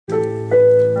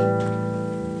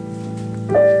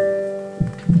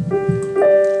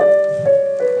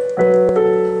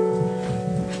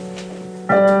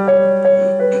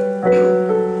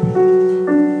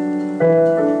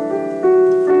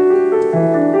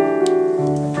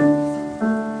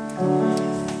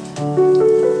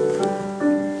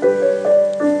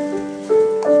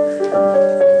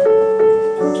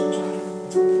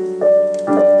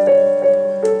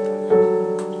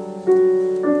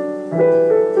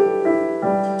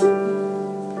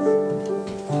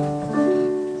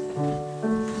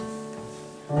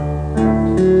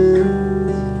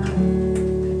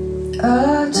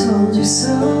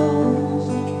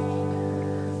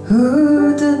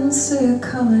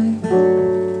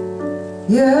coming.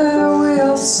 Yeah, we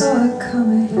all saw it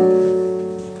coming.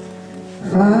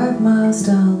 5 miles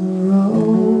down the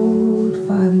road,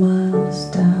 5 miles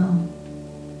down.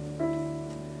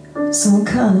 Some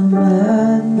kind of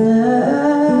madness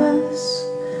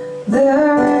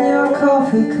there in your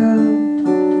coffee cup.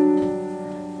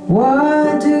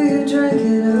 Why do you drink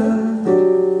it up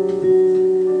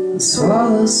and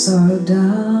swallow sorrow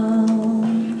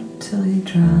down till you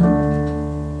drown?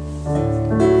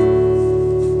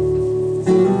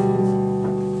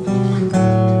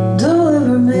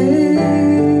 Deliver me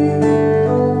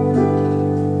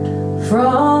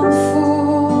from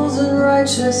fools and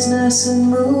righteousness and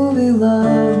movie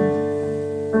love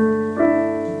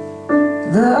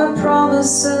that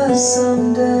promises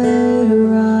someday to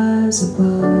rise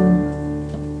above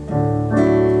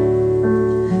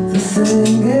the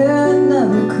thing it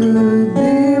never could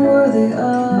be worthy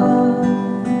of.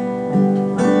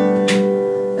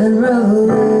 And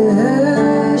revelation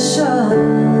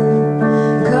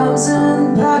comes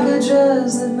in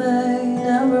packages that may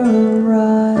never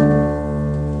arrive.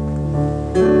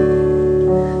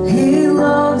 He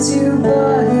loves you,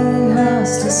 but he has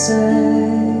to say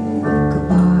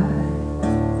goodbye.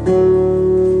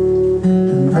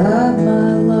 And that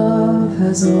my love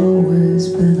has always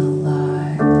been a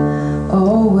lie,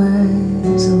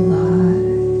 always a lie.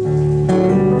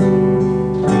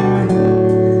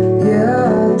 Yeah,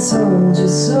 I told you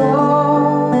so,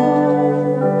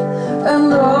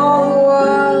 and all the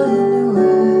while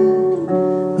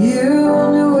you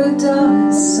knew it down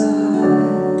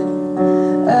inside.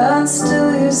 And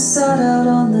still you sat out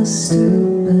on the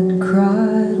stoop and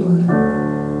cried. What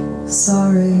a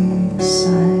sorry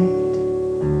sight.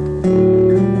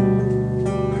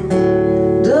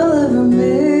 Deliver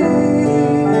me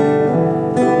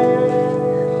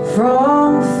from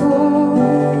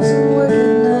fools and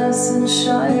wickedness and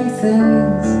shiny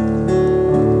things,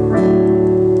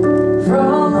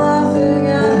 from laughing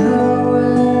at her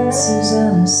when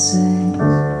Susanna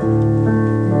sings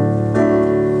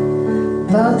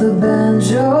about the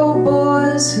banjo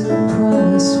boys who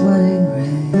promised wedding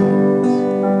rings.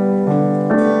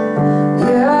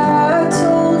 Yeah, I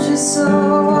told you so,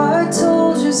 I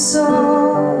told you so.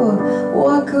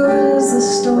 What good is the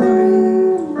story?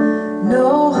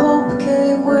 No hope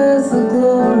came with the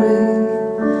glory,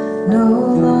 no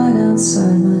line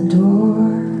outside my door.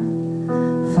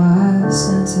 5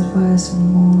 cents advice and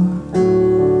more,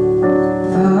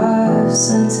 5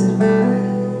 cents advice.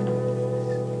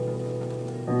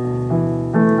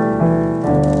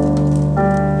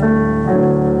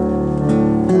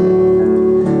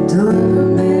 Deliver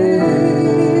me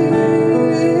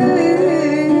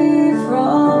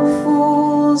from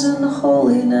fools and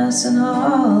holiness and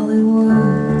Hollywood.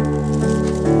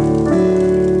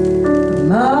 A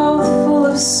mouthful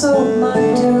of soap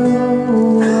might do a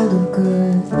world of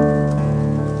good.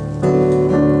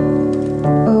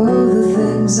 Oh, the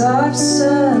things I've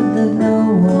said that no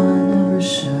one ever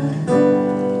should.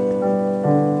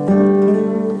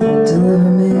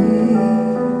 Deliver me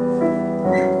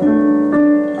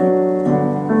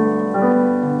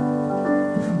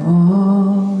from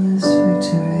all this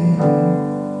victory,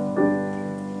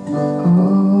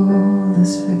 all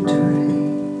this victory.